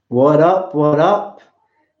What up? What up?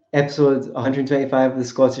 Episode 125 of the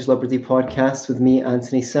Scottish Liberty Podcast with me,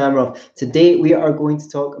 Anthony Samroff. Today we are going to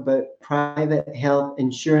talk about private health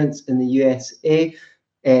insurance in the USA.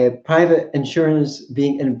 Private insurance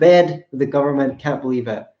being in bed with the government. Can't believe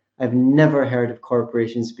it. I've never heard of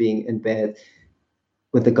corporations being in bed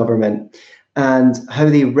with the government and how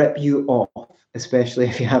they rip you off, especially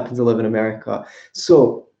if you happen to live in America.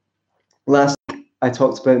 So last week I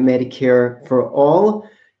talked about Medicare for all.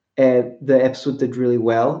 The episode did really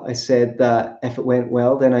well. I said that if it went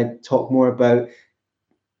well, then I'd talk more about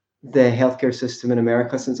the healthcare system in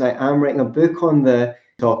America, since I am writing a book on the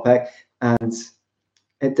topic, and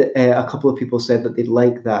a couple of people said that they'd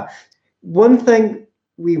like that. One thing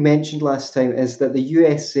we mentioned last time is that the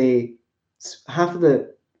USA, half of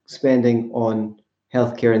the spending on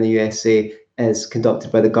healthcare in the USA is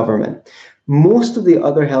conducted by the government. Most of the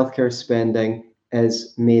other healthcare spending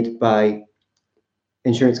is made by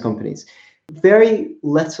insurance companies. Very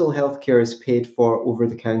little healthcare is paid for over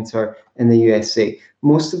the counter in the USA.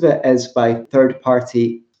 Most of it is by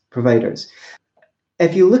third-party providers.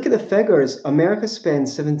 If you look at the figures, America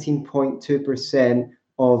spends 17.2%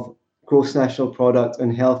 of gross national product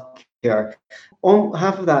on healthcare.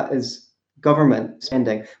 Half of that is government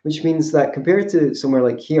spending, which means that compared to somewhere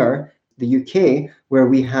like here, the UK, where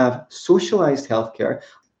we have socialized healthcare,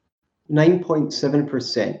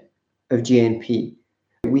 9.7% of GNP.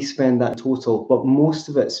 We spend that in total, but most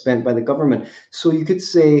of it's spent by the government. So you could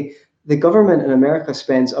say the government in America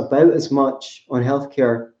spends about as much on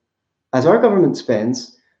healthcare as our government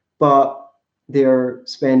spends, but they're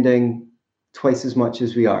spending twice as much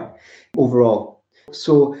as we are overall.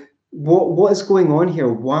 So what is going on here?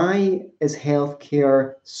 Why is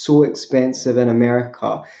healthcare so expensive in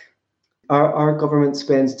America? Our government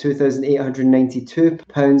spends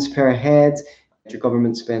 £2,892 per head. Your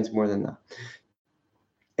government spends more than that.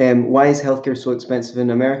 Why is healthcare so expensive in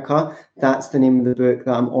America? That's the name of the book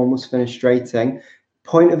that I'm almost finished writing.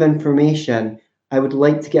 Point of information, I would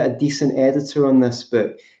like to get a decent editor on this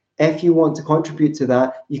book. If you want to contribute to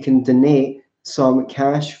that, you can donate some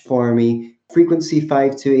cash for me,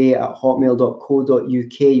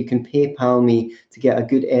 frequency528@hotmail.co.uk. You can PayPal me to get a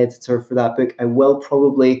good editor for that book. I will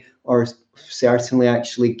probably, or certainly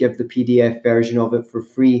actually, give the PDF version of it for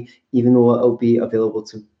free, even though it'll be available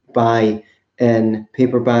to buy in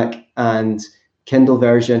paperback and Kindle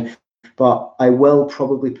version, but I will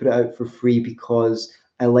probably put it out for free because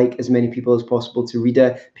I like as many people as possible to read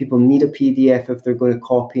it. People need a PDF if they're going to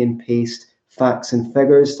copy and paste facts and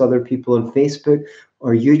figures to other people on Facebook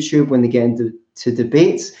or YouTube when they get into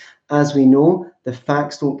debates. As we know, the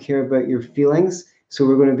facts don't care about your feelings, so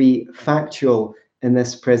we're going to be factual in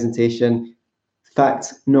this presentation.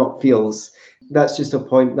 Facts, not feels. That's just a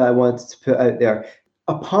point that I wanted to put out there.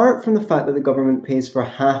 Apart from the fact that the government pays for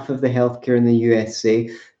half of the healthcare in the USA,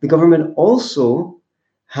 the government also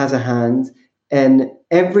has a hand in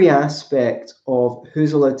every aspect of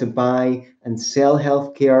who's allowed to buy and sell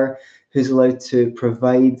healthcare, who's allowed to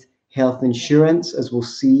provide health insurance, as we'll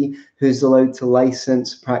see, who's allowed to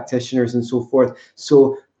license practitioners and so forth.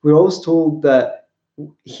 So we're always told that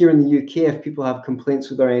here in the UK, if people have complaints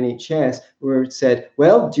with our NHS, we're said,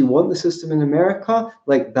 well, do you want the system in America?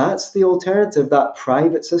 Like, that's the alternative, that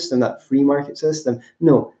private system, that free market system.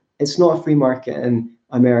 No, it's not a free market in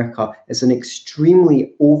America. It's an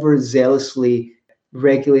extremely overzealously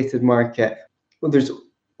regulated market. Well, there's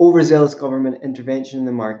overzealous government intervention in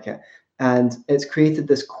the market. And it's created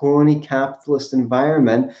this crony capitalist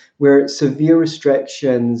environment where severe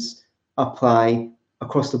restrictions apply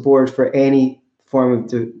across the board for any form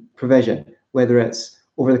of provision, whether it's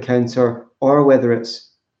over the counter or whether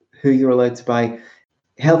it's who you're allowed to buy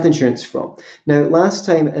health insurance from. Now, last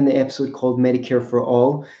time in the episode called Medicare for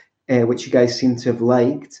All, which you guys seem to have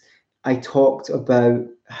liked, I talked about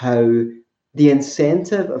how the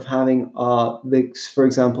incentive of having, for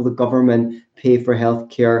example, the government pay for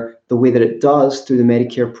healthcare the way that it does through the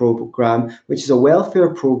Medicare program, which is a welfare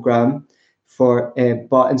program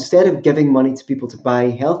but instead of giving money to people to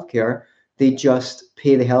buy healthcare, they just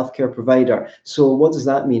pay the healthcare provider. So what does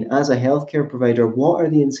that mean? As a healthcare provider, what are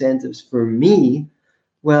the incentives for me?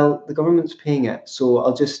 Well, the government's paying it, so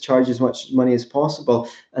I'll just charge as much money as possible.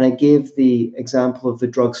 And I gave the example of the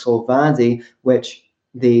drug Solvadi, which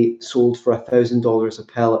they sold for $1,000 a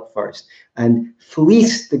pill at first and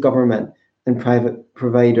fleeced the government and private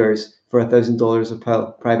providers for $1,000 a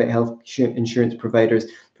pill, private health insurance providers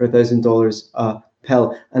for $1,000 a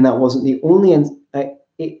pill. And that wasn't the only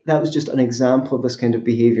that was just an example of this kind of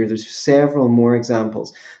behavior. There's several more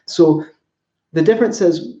examples. So the difference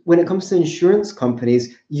is when it comes to insurance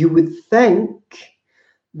companies, you would think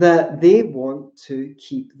that they want to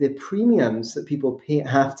keep the premiums that people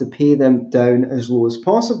have to pay them down as low as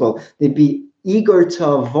possible. They'd be eager to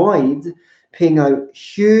avoid paying out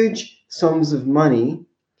huge sums of money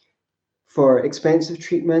for expensive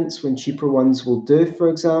treatments when cheaper ones will do, for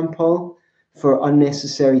example, for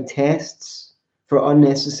unnecessary tests, for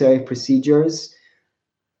unnecessary procedures.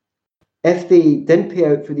 If they didn't pay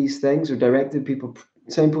out for these things or directed people,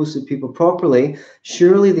 signposted people properly,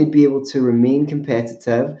 surely they'd be able to remain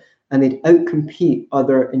competitive and they'd outcompete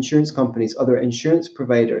other insurance companies, other insurance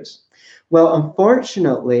providers. Well,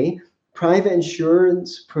 unfortunately, private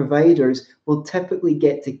insurance providers will typically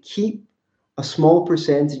get to keep a small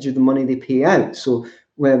percentage of the money they pay out. So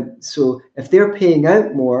if they're paying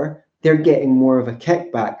out more, they're getting more of a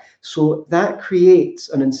kickback. So that creates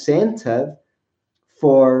an incentive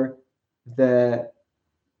for the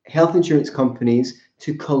health insurance companies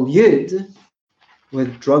to collude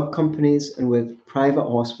with drug companies and with private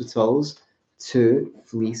hospitals to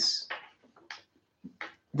fleece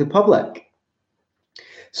the public.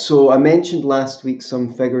 So I mentioned last week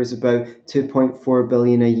some figures about 2.4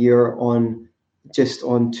 billion a year on just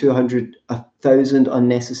on 200,000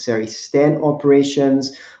 unnecessary stent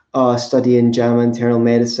operations. Study in JAMA Internal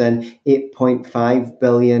Medicine, 8.5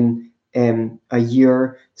 billion a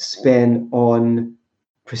year spent on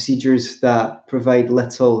procedures that provide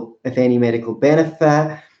little, if any, medical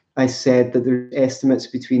benefit. I said that there's estimates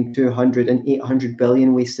between 200 and 800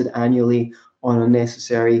 billion wasted annually on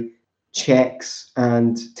unnecessary checks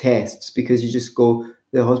and tests, because you just go,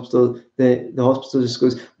 the hospital just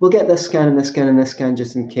goes, we'll get this scan and this scan and this scan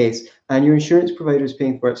just in case, and your insurance provider is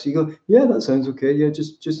paying for it. So you go, yeah, that sounds okay, yeah,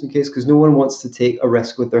 just in case, because no one wants to take a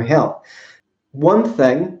risk with their health. One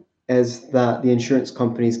thing is that the insurance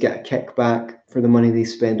companies get a kickback for the money they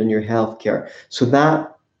spend on your healthcare. So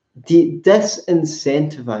that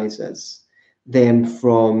disincentivizes them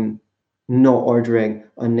from not ordering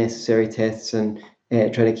unnecessary tests and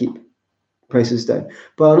trying to keep prices down.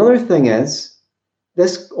 But another thing is,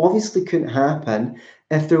 this obviously couldn't happen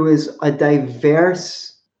if there was a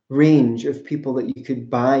diverse range of people that you could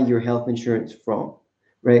buy your health insurance from,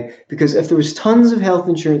 right? Because if there was tons of health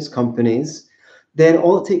insurance companies, then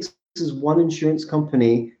all it takes is one insurance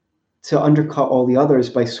company to undercut all the others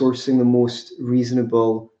by sourcing the most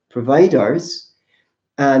reasonable providers,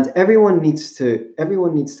 and everyone needs to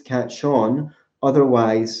catch on,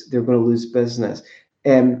 otherwise they're going to lose business.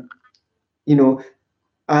 You know,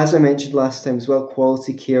 as I mentioned last time as well,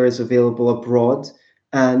 quality care is available abroad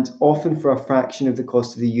and often for a fraction of the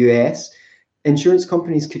cost of the US. Insurance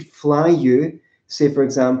companies could fly you, say, for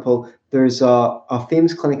example, there's a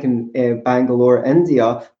famous clinic in Bangalore,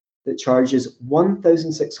 India, that charges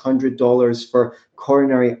 $1,600 for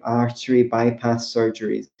coronary artery bypass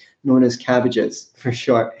surgeries, known as CABGs for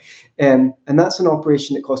short. And that's an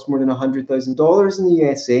operation that costs more than $100,000 in the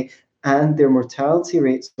USA, and their mortality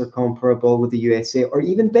rates are comparable with the USA, or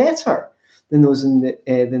even better than those in the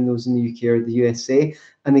UK or the USA.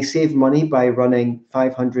 And they save money by running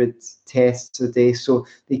 500 tests a day, so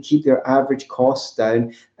they keep their average costs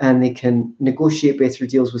down, and they can negotiate better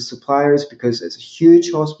deals with suppliers because it's a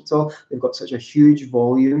huge hospital. They've got such a huge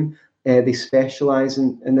volume. They specialize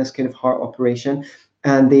in this kind of heart operation,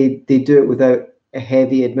 and they do it without a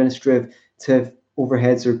heavy administrative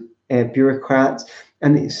overheads or bureaucrats,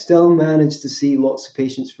 and they still manage to see lots of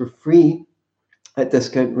patients for free at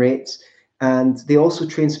discount rates. And they also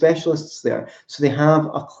train specialists there. So they have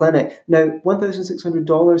a clinic. Now,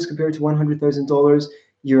 $1,600 compared to $100,000,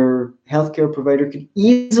 your healthcare provider could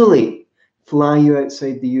easily fly you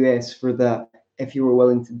outside the US for that if you were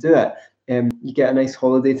willing to do it. You get a nice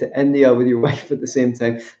holiday to India with your wife at the same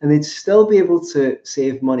time, and they'd still be able to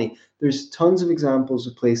save money. There's tons of examples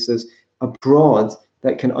of places abroad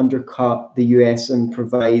that can undercut the US and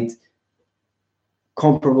provide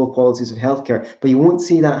comparable qualities of healthcare, but you won't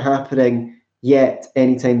see that happening yet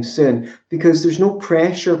anytime soon, because there's no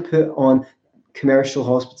pressure put on commercial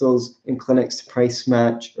hospitals and clinics to price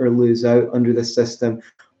match or lose out under the system.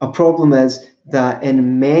 A problem is that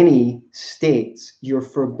in many states, you're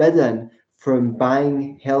forbidden from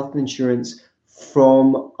buying health insurance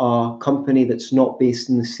from a company that's not based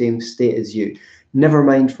in the same state as you, never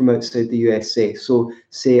mind from outside the USA. So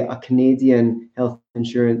say a Canadian health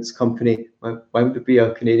insurance company, why would it be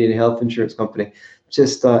a Canadian health insurance company?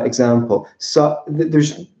 Just an example. So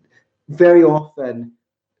there's very often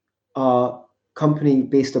a company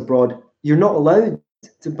based abroad, you're not allowed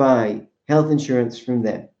to buy health insurance from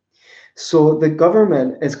them. So the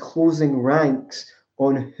government is closing ranks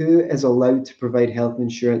on who is allowed to provide health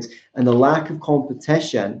insurance, and the lack of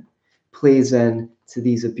competition plays into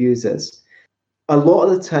these abuses. A lot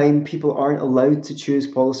of the time, people aren't allowed to choose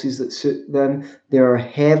policies that suit them. There are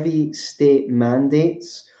heavy state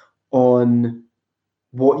mandates on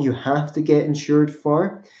what you have to get insured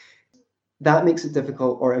for. That makes it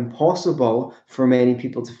difficult or impossible for many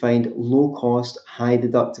people to find low-cost,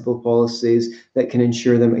 high-deductible policies that can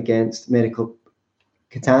insure them against medical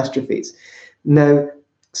catastrophes. Now,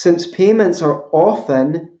 since payments are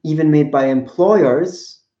often even made by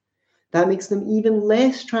employers, that makes them even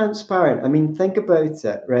less transparent. I mean, think about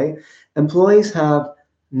it, right? Employees have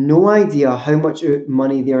no idea how much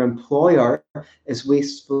money their employer is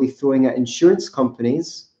wastefully throwing at insurance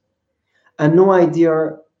companies, and no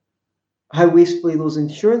idea how wastefully those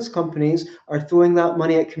insurance companies are throwing that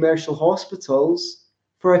money at commercial hospitals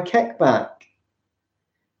for a kickback,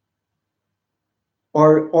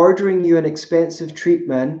 or ordering you an expensive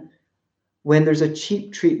treatment when there's a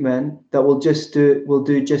cheap treatment that will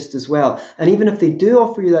do just as well. And even if they do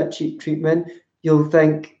offer you that cheap treatment, you'll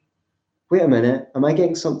think, wait a minute, am I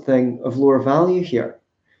getting something of lower value here?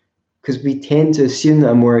 Because we tend to assume that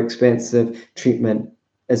a more expensive treatment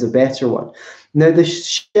is a better one. Now, the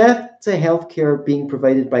shift to healthcare being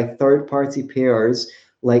provided by third-party payers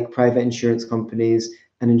like private insurance companies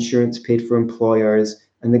and insurance paid for employers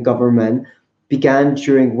and the government began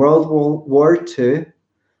during World War II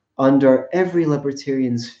under every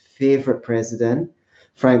libertarian's favorite president,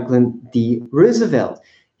 Franklin D. Roosevelt.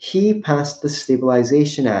 He passed the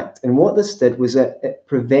Stabilization Act, and what this did was it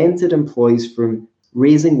prevented employees from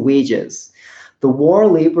raising wages. The War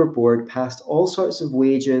Labor Board passed all sorts of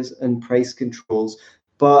wages and price controls,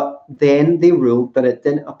 but then they ruled that it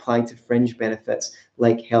didn't apply to fringe benefits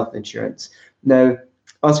like health insurance. Now,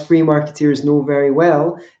 us free marketeers know very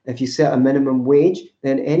well, if you set a minimum wage,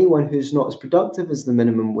 then anyone who's not as productive as the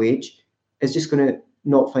minimum wage is just going to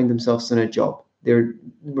not find themselves in a job. We're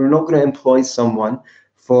not going to employ someone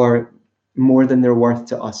for more than they're worth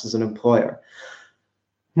to us as an employer.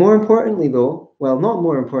 More importantly, though, well, not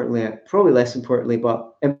more importantly, probably less importantly,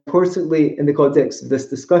 but importantly in the context of this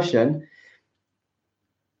discussion,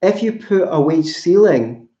 if you put a wage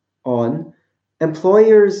ceiling on,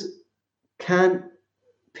 employers can't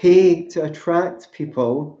pay to attract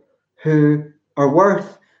people who are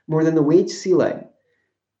worth more than the wage ceiling.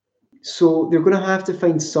 So they're going to have to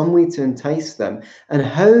find some way to entice them. And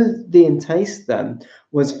how they enticed them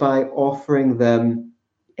was by offering them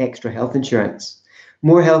extra health insurance.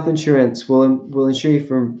 More health insurance will insure you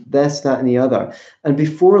for this, that, and the other. And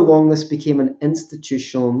before long, this became an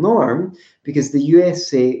institutional norm because the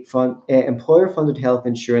USA employer-funded health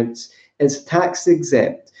insurance is tax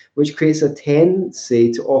exempt, which creates a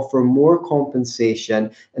tendency to offer more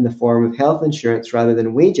compensation in the form of health insurance rather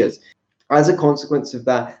than wages. As a consequence of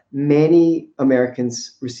that, many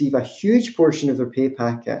Americans receive a huge portion of their pay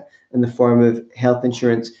packet in the form of health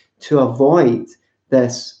insurance to avoid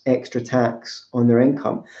this extra tax on their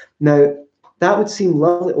income. Now, that would seem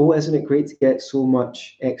lovely. Oh, isn't it great to get so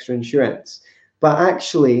much extra insurance? But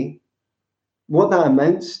actually, what that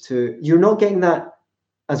amounts to, you're not getting that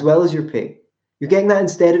as well as your pay. You're getting that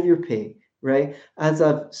instead of your pay, right? As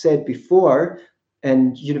I've said before,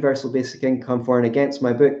 in Universal Basic Income For and Against,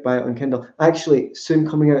 my book, buy it on Kindle, actually soon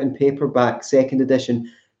coming out in paperback, second edition.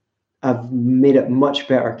 I've made it much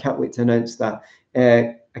better. Can't wait to announce that.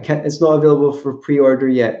 It's not available for pre-order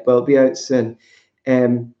yet, but it'll be out soon.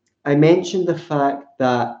 I mentioned the fact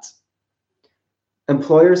that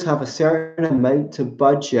employers have a certain amount to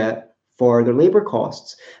budget for their labor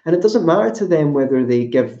costs, and it doesn't matter to them whether they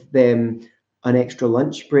give them an extra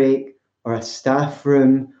lunch break or a staff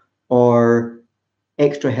room or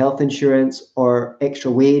extra health insurance or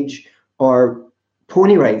extra wage or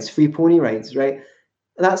pony rides, free pony rides, right?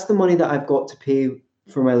 That's the money that I've got to pay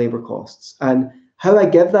for my labor costs. And how I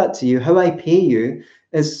give that to you, how I pay you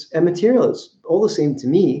is immaterial. It's all the same to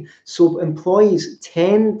me. So employees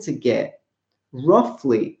tend to get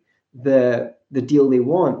roughly the deal they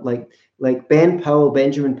want. Like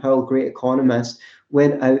Benjamin Powell, great economist,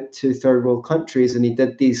 went out to third world countries and he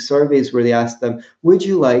did these surveys where they asked them, would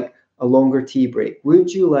you like a longer tea break?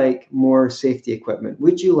 Would you like more safety equipment?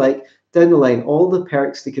 Would you like, down the line, all the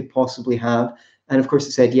perks they could possibly have? And of course,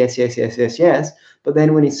 it said yes, yes, yes, yes, yes. But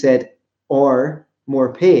then when he said, or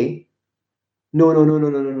more pay, no, no, no, no,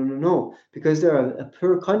 no, no, no, no, no. Because they're a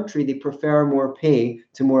poor country, they prefer more pay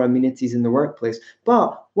to more amenities in the workplace.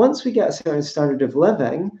 But once we get a certain standard of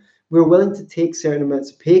living, we're willing to take certain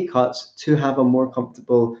amounts of pay cuts to have a more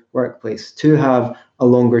comfortable workplace, to have a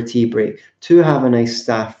longer tea break, to have a nice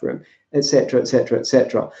staff room, etc., etc.,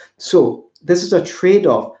 etc. So this is a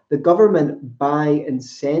trade-off. The government, by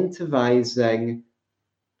incentivizing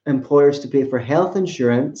employers to pay for health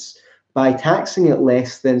insurance, by taxing it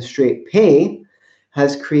less than straight pay,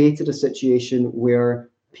 has created a situation where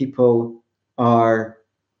people are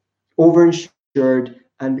overinsured,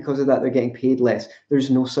 and because of that, they're getting paid less. There's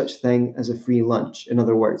no such thing as a free lunch, in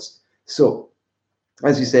other words. So,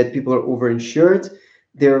 as you said, people are overinsured.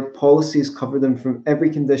 Their policies cover them from every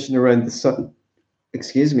condition around the sun,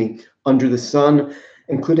 under the sun,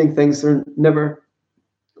 including things they're never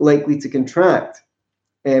likely to contract.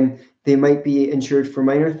 They might be insured for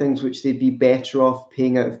minor things which they'd be better off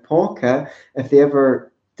paying out of pocket if they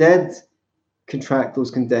ever did contract those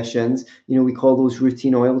conditions. We call those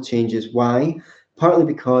routine oil changes. Why? Partly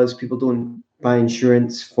because people don't buy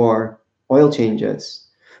insurance for oil changes,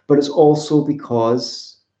 but it's also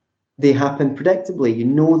because they happen predictably. You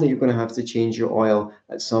know that you're going to have to change your oil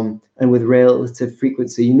and with relative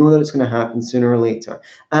frequency. You know that it's going to happen sooner or later.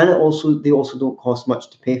 And they also don't cost much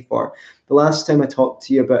to pay for. The last time I talked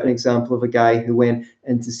to you about an example of a guy who went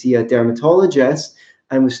in to see a dermatologist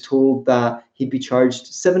and was told that he'd be charged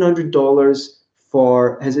 $700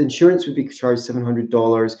 for his insurance would be charged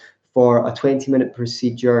 $700 for a 20-minute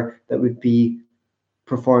procedure that would be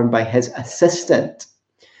performed by his assistant.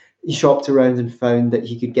 He shopped around and found that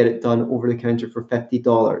he could get it done over the counter for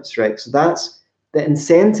 $50, right? So that's the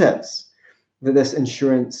incentives that this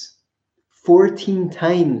insurance, 14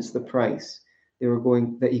 times the price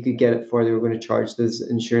that he could get it for, they were going to charge those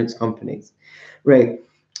insurance companies, right?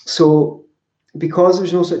 So because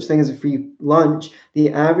there's no such thing as a free lunch,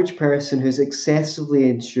 the average person who's excessively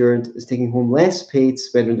insured is taking home less pay to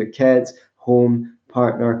spend on their kids, home,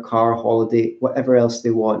 partner, car, holiday, whatever else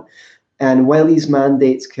they want. And while these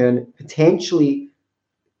mandates can potentially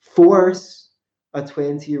force a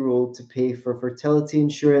 20-year-old to pay for fertility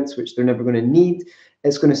insurance, which they're never going to need,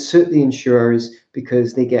 it's going to suit the insurers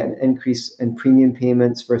because they get an increase in premium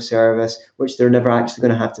payments for a service, which they're never actually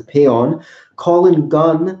going to have to pay on. Colin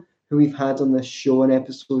Gunn, who we've had on this show, an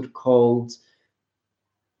episode called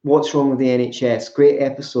What's Wrong with the NHS? Great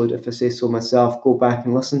episode, if I say so myself. Go back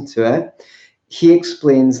and listen to it. He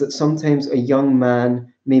explains that sometimes a young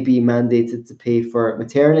man may be mandated to pay for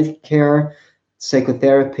maternity care,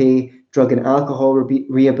 psychotherapy, drug and alcohol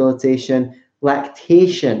rehabilitation,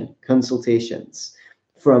 lactation consultations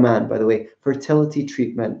for a man, by the way, fertility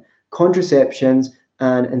treatment, contraceptions,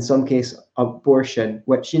 and in some case, abortion,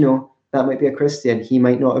 which, that might be a Christian. He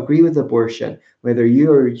might not agree with abortion. Whether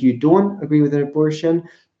you or you don't agree with an abortion,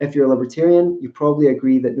 if you're a libertarian, you probably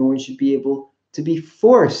agree that no one should be able to be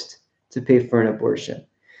forced to pay for an abortion.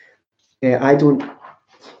 I don't.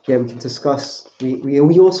 Yeah, we can discuss.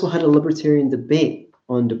 We also had a libertarian debate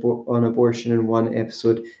on abortion in one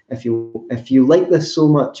episode. If you like this so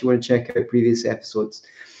much, you want to check out previous episodes.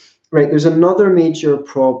 Right, there's another major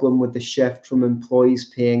problem with the shift from employees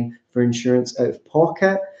paying for insurance out of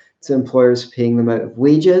pocket to employers paying them out of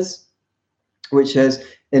wages, which is,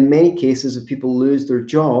 in many cases, if people lose their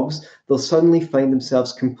jobs, they'll suddenly find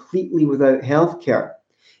themselves completely without healthcare.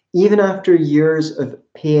 Even after years of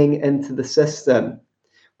paying into the system,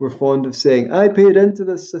 we're fond of saying, I paid into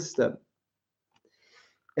the system.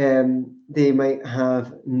 They might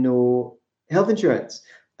have no health insurance.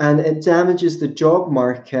 And it damages the job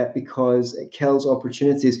market because it kills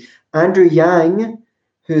opportunities. Andrew Yang,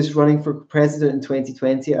 who's running for president in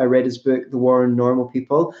 2020, I read his book, The War on Normal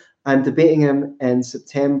People. I'm debating him in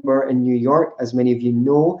September in New York. As many of you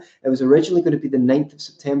know, it was originally going to be the 9th of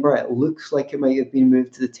September. It looks like it might have been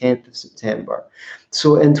moved to the 10th of September.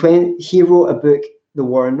 So he wrote a book, The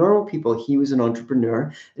War on Normal People. He was an entrepreneur,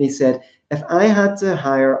 and he said, if I had to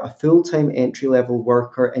hire a full-time entry-level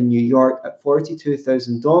worker in New York at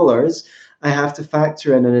 $42,000, I have to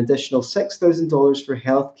factor in an additional $6,000 for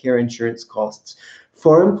healthcare insurance costs.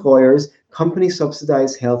 For employers,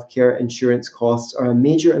 company-subsidized healthcare insurance costs are a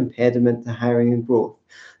major impediment to hiring and growth.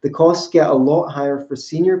 The costs get a lot higher for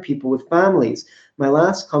senior people with families. My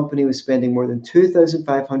last company was spending more than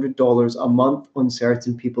 $2,500 a month on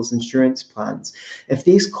certain people's insurance plans. If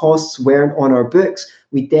these costs weren't on our books,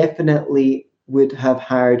 we definitely would have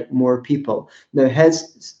hired more people. Now,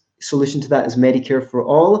 his solution to that is Medicare for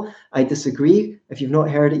All. I disagree. If you've not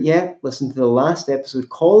heard it yet, listen to the last episode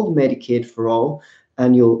called Medicaid for All,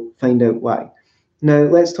 and you'll find out why. Now,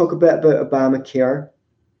 let's talk a bit about Obamacare.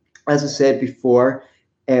 As I said before,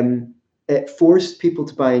 it forced people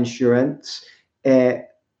to buy insurance.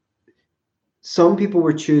 Some people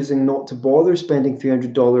were choosing not to bother spending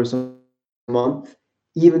 $300 a month,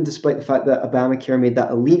 even despite the fact that Obamacare made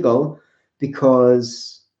that illegal,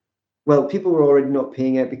 because, well, people were already not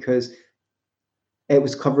paying it because it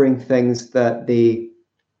was covering things that they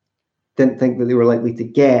didn't think that they were likely to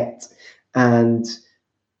get, and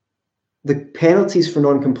the penalties for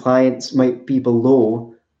non-compliance might be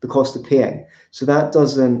below the cost of paying. So that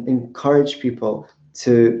doesn't encourage people.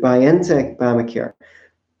 to buy into Obamacare.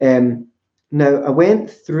 Now, I went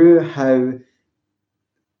through how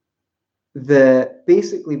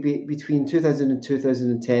basically between 2000 and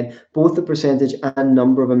 2010, both the percentage and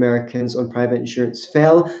number of Americans on private insurance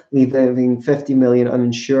fell, leaving 50 million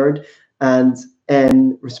uninsured. And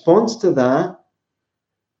in response to that,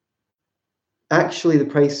 actually the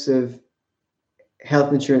price of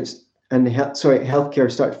health insurance and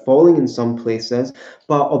healthcare started falling in some places,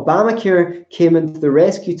 but Obamacare came into the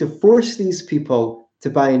rescue to force these people to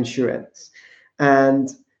buy insurance. And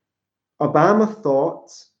Obama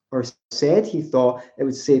thought, or said he thought, it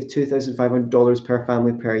would save $2,500 per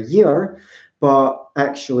family per year, but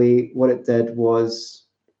actually what it did was,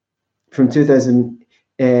 from 2000,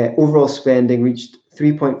 overall spending reached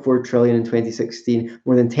 3.4 trillion in 2016,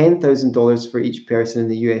 more than $10,000 for each person in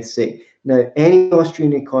the USA. Now, any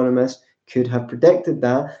Austrian economist could have predicted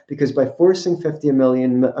that, because by forcing 50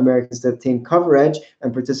 million Americans to obtain coverage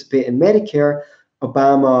and participate in Medicare,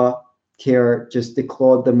 Obamacare just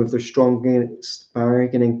declawed them of their strongest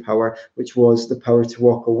bargaining power, which was the power to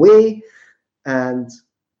walk away. And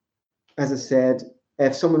as I said,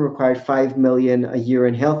 if someone required 5 million a year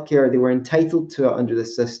in healthcare, they were entitled to it under the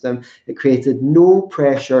system. It created no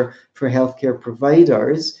pressure for healthcare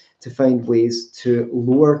providers to find ways to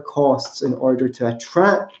lower costs in order to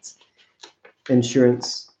attract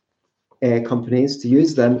insurance companies to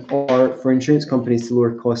use them, or for insurance companies to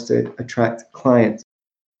lower costs to attract clients.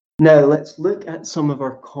 Now, let's look at some of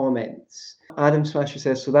our comments. Adam Smasher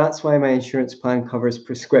says, so that's why my insurance plan covers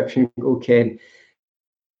prescription cocaine.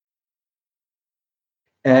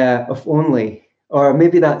 If only, or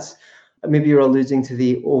maybe you're alluding to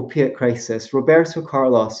the opiate crisis. Roberto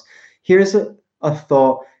Carlos, here's a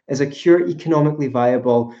thought: is a cure economically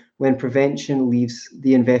viable when prevention leaves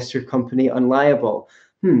the investor company unliable?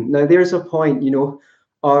 Now there's a point.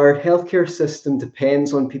 Our healthcare system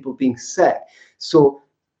depends on people being sick. So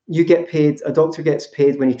you get paid, a doctor gets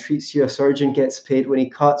paid when he treats you, a surgeon gets paid when he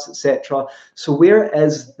cuts, etc. So where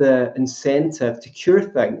is the incentive to cure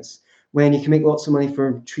things when you can make lots of money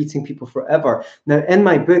for treating people forever? Now, in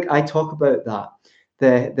my book, I talk about that.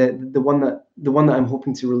 The one that I'm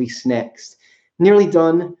hoping to release next. Nearly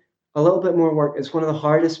done. A little bit more work. It's one of the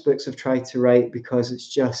hardest books I've tried to write, because it's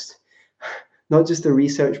just not just a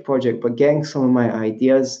research project, but getting some of my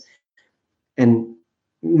ideas and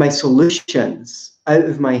my solutions out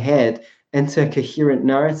of my head into a coherent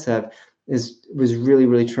narrative was really,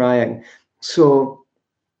 really trying. So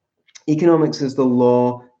economics is the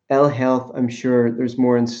law. Health, I'm sure there's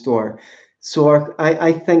more in store. So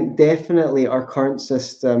I think definitely our current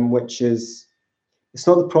system, which is, it's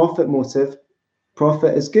not the profit motive.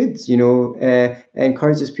 Profit is good, it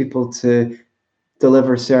encourages people to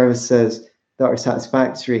deliver services that are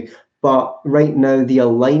satisfactory. But right now, the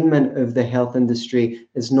alignment of the health industry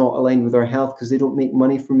is not aligned with our health, because they don't make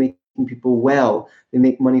money from making people well. They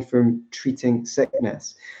make money from treating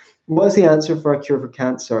sickness. What is the answer for a cure for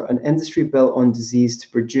cancer? An industry built on disease to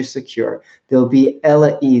produce a cure. They'll be ill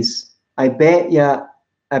at ease. I bet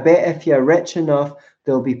if you're rich enough,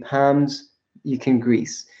 there'll be palms you can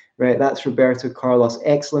grease. Right, that's Roberto Carlos.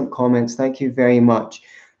 Excellent comments. Thank you very much.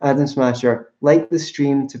 Adam Smasher, like the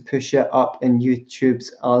stream to push it up in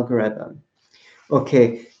YouTube's algorithm.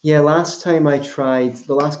 Okay, yeah, the last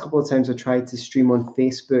couple of times I tried to stream on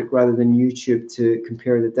Facebook rather than YouTube to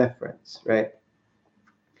compare the difference, right?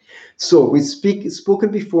 So we've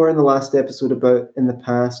spoken before in the last episode about, in the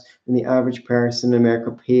past, when the average person in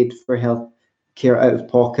America paid for health care out of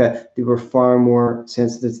pocket, they were far more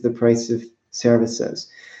sensitive to the price of services.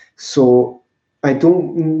 So I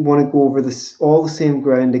don't want to go over all the same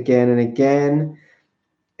ground again and again.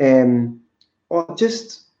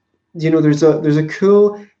 Just, there's a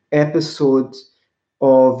cool episode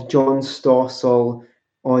of John Stossel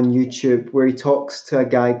on YouTube where he talks to a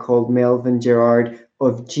guy called Melvin Gerard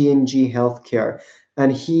of G&G Healthcare,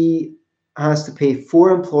 and he has to pay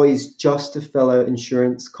 4 employees just to fill out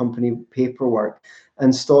insurance company paperwork.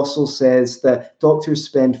 And Stossel says that doctors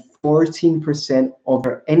spend 14% of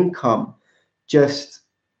their income just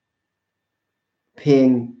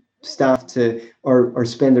paying staff to, or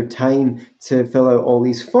spend their time to fill out all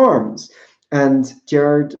these forms. And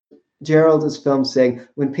Gerald is filmed saying,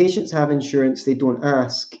 when patients have insurance, they don't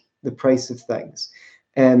ask the price of things.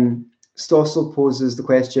 Stossel poses the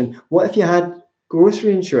question, what if you had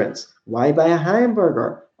grocery insurance? Why buy a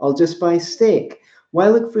hamburger? I'll just buy steak. Why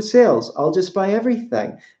look for sales? I'll just buy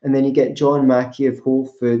everything. And then you get John Mackey of Whole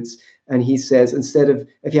Foods, and he says,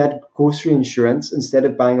 if you had grocery insurance, instead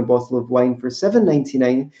of buying a bottle of wine for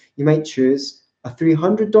 $7.99, you might choose a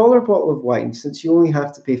 $300 bottle of wine, since you only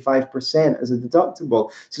have to pay 5% as a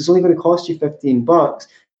deductible. So it's only going to cost you $15,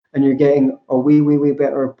 and you're getting a way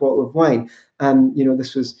better bottle of wine. And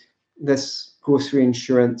this grocery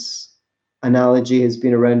insurance analogy has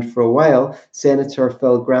been around for a while. Senator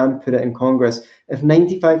Phil Gramm put it in Congress. If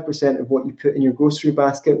 95% of what you put in your grocery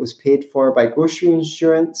basket was paid for by grocery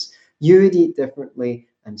insurance, you would eat differently,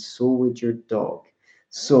 and so would your dog.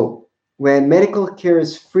 So when medical care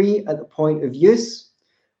is free at the point of use,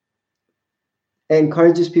 it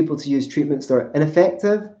encourages people to use treatments that are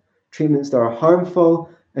ineffective, treatments that are harmful,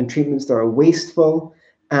 and treatments that are wasteful,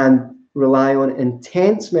 and rely on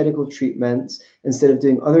intense medical treatments instead of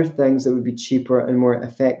doing other things that would be cheaper and more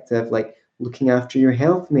effective, like looking after your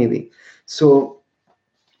health, maybe. So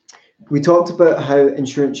we talked about how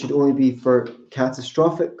insurance should only be for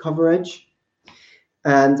catastrophic coverage.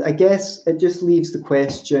 And I guess it just leaves the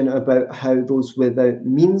question about how those without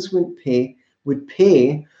means would pay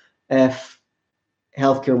if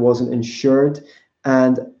healthcare wasn't insured.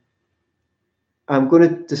 And I'm going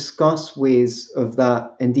to discuss ways of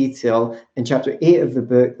that in detail in chapter 8 of the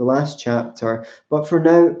book, the last chapter. But for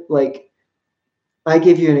now, I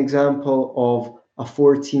gave you an example of a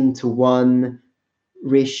 14-to-1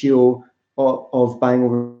 ratio of buying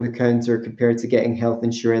over the counter compared to getting health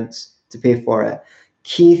insurance to pay for it.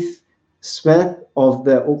 Keith Smith of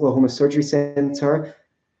the Oklahoma Surgery Center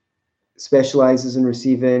specializes in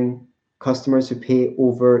receiving customers who pay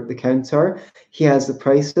over the counter. He has the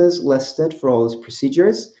prices listed for all his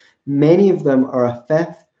procedures. Many of them are a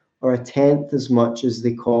fifth or a tenth as much as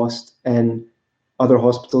they cost in other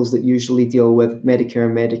hospitals that usually deal with Medicare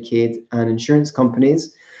and Medicaid and insurance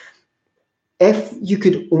companies. If you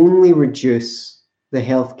could only reduce the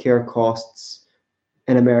healthcare costs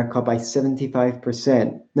in America by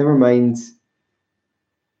 75%, never mind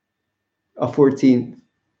a 14th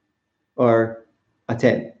or a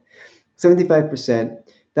 10th, 75%,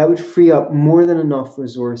 that would free up more than enough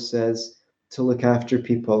resources to look after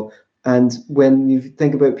people. And when you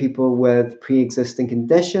think about people with pre-existing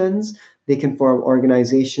conditions, they can form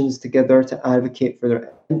organizations together to advocate for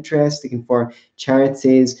their interests. They can form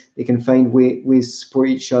charities. They can find ways to support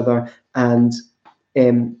each other. And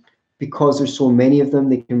because there's so many of them,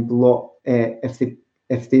 they can block, if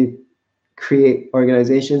they create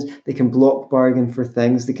organizations, they can block bargain for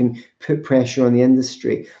things. They can put pressure on the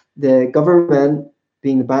industry. The government,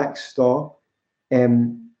 being the backstop,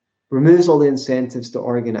 removes all the incentives to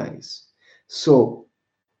organize. So,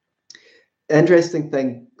 interesting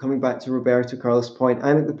thing, coming back to Roberto Carlos' point,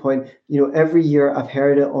 I'm at the point, every year I've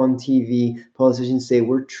heard it on TV, politicians say,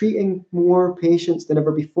 we're treating more patients than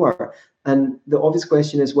ever before. And the obvious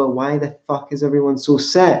question is, well, why the fuck is everyone so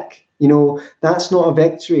sick? That's not a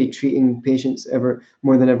victory, treating patients ever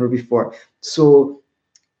more than ever before. So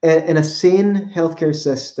in a sane healthcare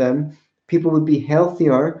system, people would be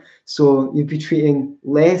healthier, so you'd be treating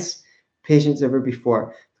less patients ever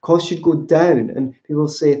before. Costs should go down, and people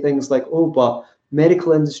say things like, oh, but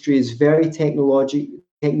medical industry is very technology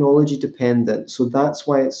dependent, so that's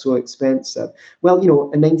why it's so expensive. Well,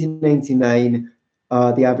 in 1999,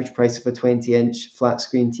 the average price of a 20-inch flat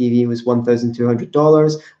screen TV was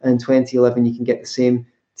 $1,200, and in 2011 you can get the same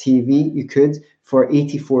TV you could for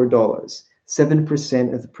 $84,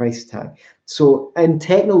 7% of the price tag. So in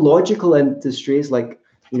technological industries like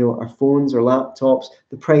our phones or laptops,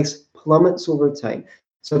 the price plummets over time.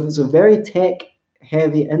 So if it's a very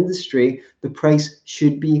tech-heavy industry, the price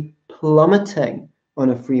should be plummeting on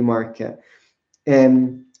a free market.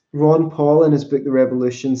 Ron Paul, in his book The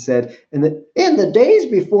Revolution, said, in the days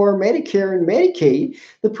before Medicare and Medicaid,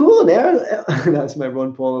 the poor and that's my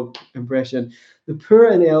Ron Paul impression. The poor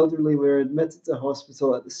and elderly were admitted to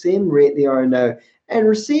hospital at the same rate they are now and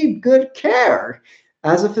received good care.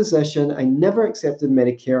 As a physician, I never accepted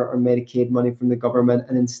Medicare or Medicaid money from the government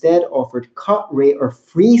and instead offered cut rate or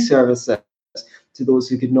free services to those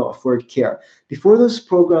who could not afford care. Before those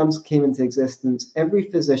programs came into existence, every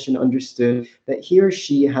physician understood that he or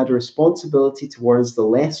she had a responsibility towards the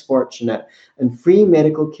less fortunate, and free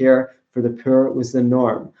medical care for the poor was the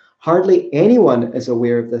norm. Hardly anyone is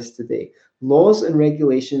aware of this today. Laws and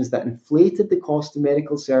regulations that inflated the cost of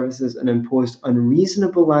medical services and imposed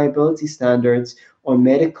unreasonable liability standards on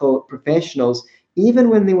medical professionals, even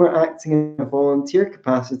when they were acting in a volunteer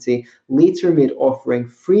capacity, later made offering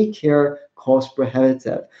free care cost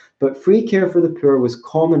prohibitive. But free care for the poor was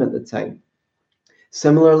common at the time.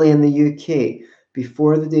 Similarly, in the UK,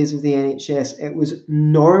 before the days of the NHS, it was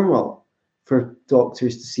normal for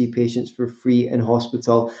doctors to see patients for free in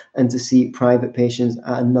hospital and to see private patients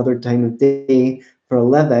at another time of day for a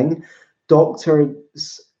living.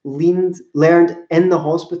 Doctors learned in the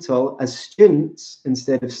hospital as students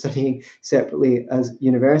instead of studying separately as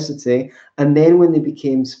university. And then when they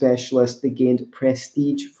became specialists, they gained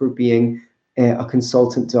prestige for being a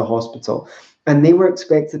consultant to a hospital. And they were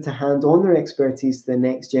expected to hand on their expertise to the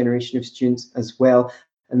next generation of students as well.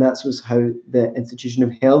 And that was how the institution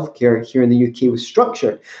of healthcare here in the UK was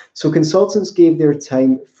structured. So consultants gave their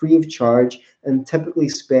time free of charge and typically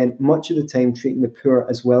spent much of the time treating the poor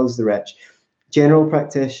as well as the rich. General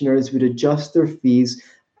practitioners would adjust their fees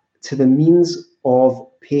to the means of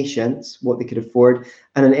patients, what they could afford,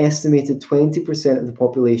 and an estimated 20% of the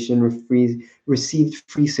population received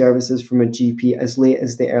free services from a GP as late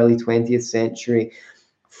as the early 20th century.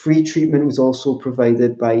 Free treatment was also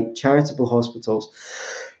provided by charitable hospitals.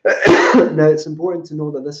 Now, it's important to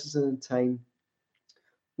know that this is in a time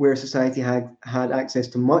where society had access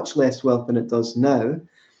to much less wealth than it does now.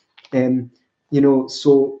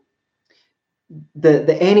 So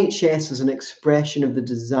the NHS is an expression of the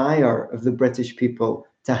desire of the British people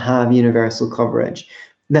to have universal coverage.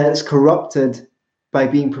 That's corrupted by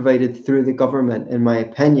being provided through the government, in my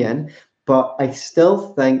opinion. But I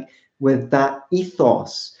still think with that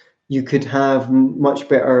ethos, you could have much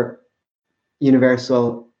better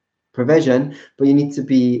universal provision, but you need to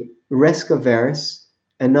be risk averse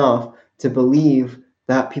enough to believe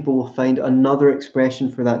that people will find another expression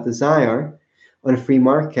for that desire on a free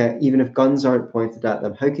market, even if guns aren't pointed at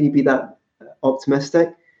them. How can you be that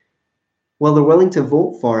optimistic? Well, they're willing to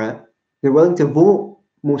vote for it. They're willing to vote,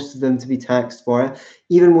 most of them, to be taxed for it.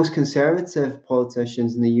 Even most conservative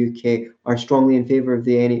politicians in the UK are strongly in favour of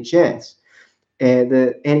the NHS.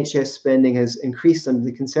 The NHS spending has increased under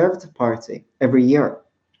the Conservative Party every year.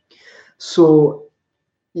 So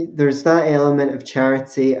there's that element of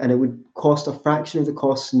charity, and it would cost a fraction of the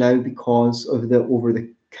cost now because of the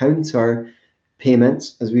over-the-counter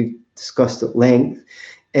payments, as we've discussed at length.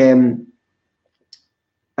 And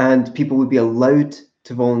people would be allowed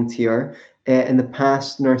to volunteer. In the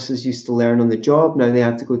past, nurses used to learn on the job. Now they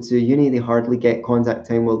have to go to uni. They hardly get contact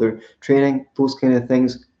time while they're training. Those kind of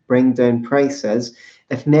things bring down prices.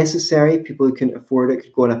 If necessary, people who couldn't afford it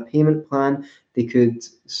could go on a payment plan. They could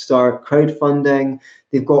start crowdfunding.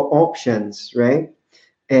 They've got options, right?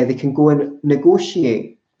 They can go and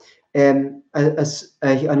negotiate.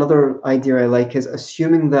 Another idea I like is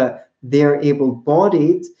assuming that they're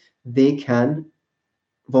able-bodied, they can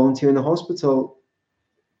volunteer in the hospital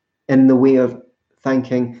in the way of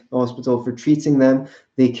thanking the hospital for treating them.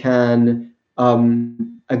 They can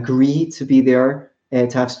agree to be there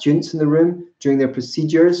to have students in the room during their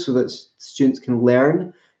procedures so that students can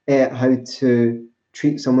learn how to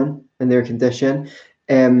treat someone in their condition.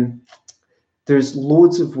 There's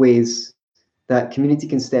loads of ways that community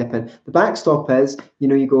can step in. The backstop is,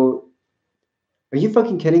 you go, are you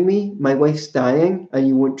fucking kidding me? My wife's dying and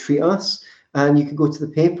you won't treat us? And you could go to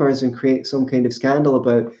the papers and create some kind of scandal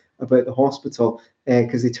about the hospital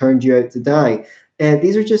because they turned you out to die.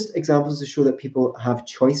 These are just examples to show that people have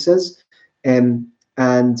choices, and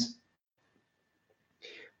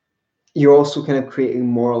you're also kind of creating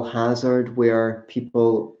moral hazard where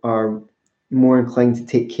people are more inclined to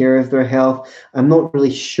take care of their health. I'm not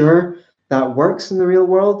really sure that works in the real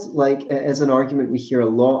world. Like, it is an argument we hear a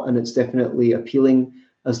lot, and it's definitely appealing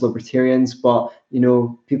as libertarians, but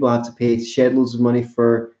people have to pay shed loads of money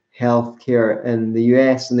for healthcare in the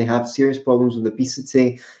US, and they have serious problems with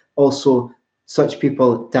obesity. Also, such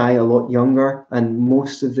people die a lot younger, and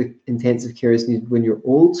most of the intensive care is needed when you're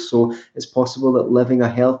old. So it's possible that living a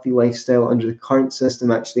healthy lifestyle under the current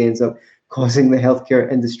system actually ends up causing the healthcare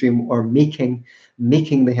industry, or making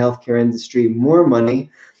the healthcare industry more money.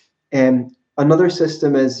 Another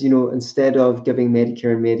system is, instead of giving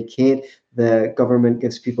Medicare and Medicaid, the government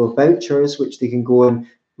gives people vouchers, which they can go and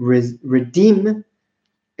redeem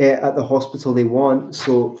at the hospital they want.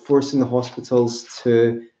 So forcing the hospitals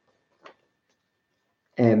to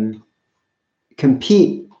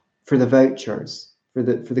compete for the vouchers, for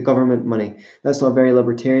the government money. That's not a very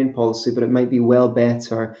libertarian policy, but it might be well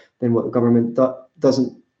better than what the government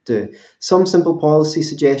doesn't do. Some simple policy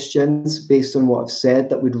suggestions based on what I've said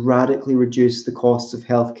that would radically reduce the costs of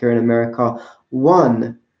healthcare in America.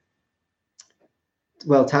 One,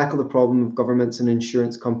 tackle the problem of governments and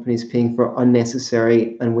insurance companies paying for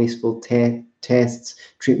unnecessary and wasteful tests,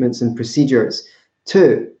 treatments, and procedures.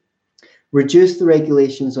 Two, reduce the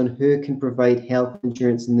regulations on who can provide health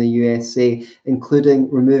insurance in the USA, including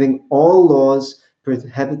removing all laws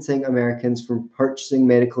prohibiting Americans from purchasing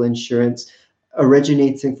medical insurance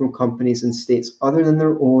originating from companies in states other than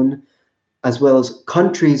their own, as well as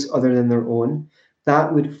countries other than their own.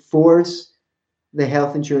 That would force the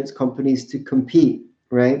health insurance companies to compete,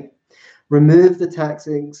 right? Remove the tax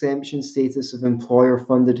exemption status of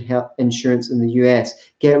employer-funded health insurance in the US.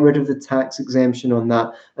 Get rid of the tax exemption on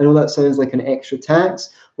that. I know that sounds like an extra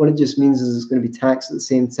tax. What it just means is it's going to be taxed at the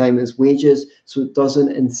same time as wages, so it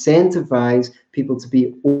doesn't incentivize people to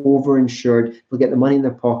be overinsured. They'll get the money in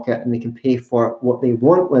their pocket and they can pay for what they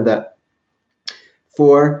want with it.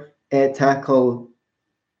 4, tackle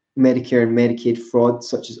Medicare and Medicaid fraud,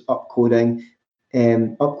 such as upcoding.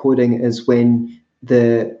 Upcoding is when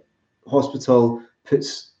the hospital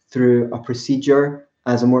puts through a procedure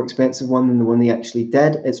as a more expensive one than the one they actually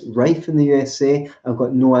did. It's rife in the USA. I've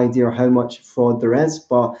got no idea how much fraud there is,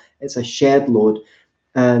 but it's a shed load.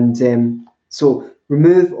 And so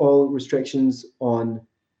remove all restrictions on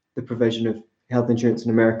the provision of health insurance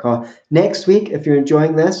in America. Next week, if you're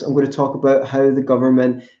enjoying this, I'm going to talk about how the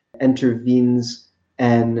government intervenes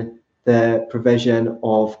in the provision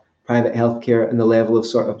of private healthcare and the level of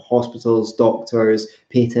sort of hospitals, doctors,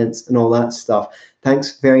 patents, and all that stuff.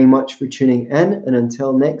 Thanks very much for tuning in, and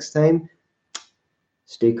until next time,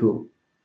 stay cool.